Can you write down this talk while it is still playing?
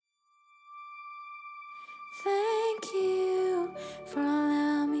Thank you for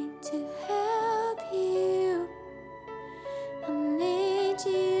allowing me to help you. I need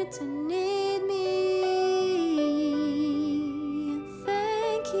you to need me. And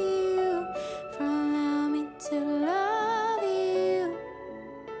thank you for allowing me to love you.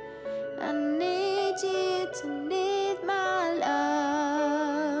 I need you to need my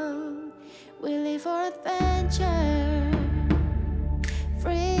love. We live for adventure,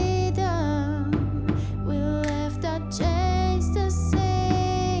 freedom. We left our chains to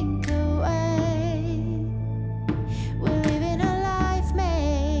sink away. We live in a life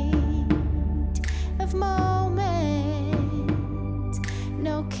made of moments.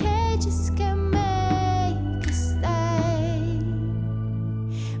 No cages can make us stay.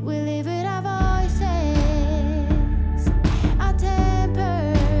 We live with our voices, our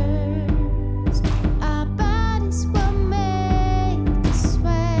tempers, our bodies will make us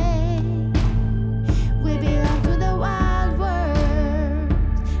sway. We belong to the wild world,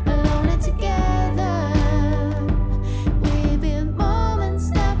 alone and together. We build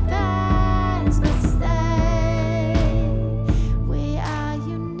moments that pass but stay. We are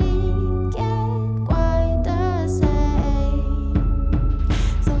unique yet quite the same.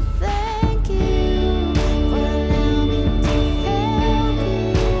 So thank you for allowing me to help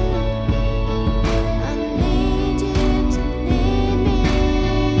you. I need you to need me.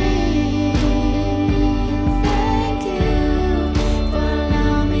 Thank you for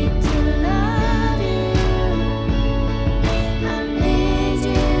allowing me to love you. I need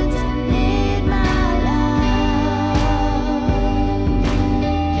you to need my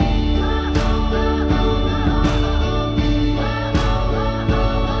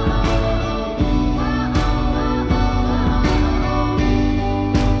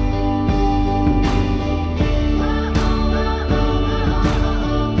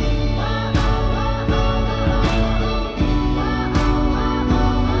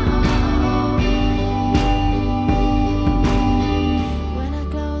When I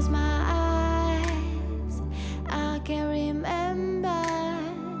close my eyes, I can remember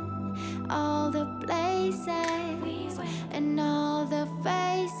all the places and all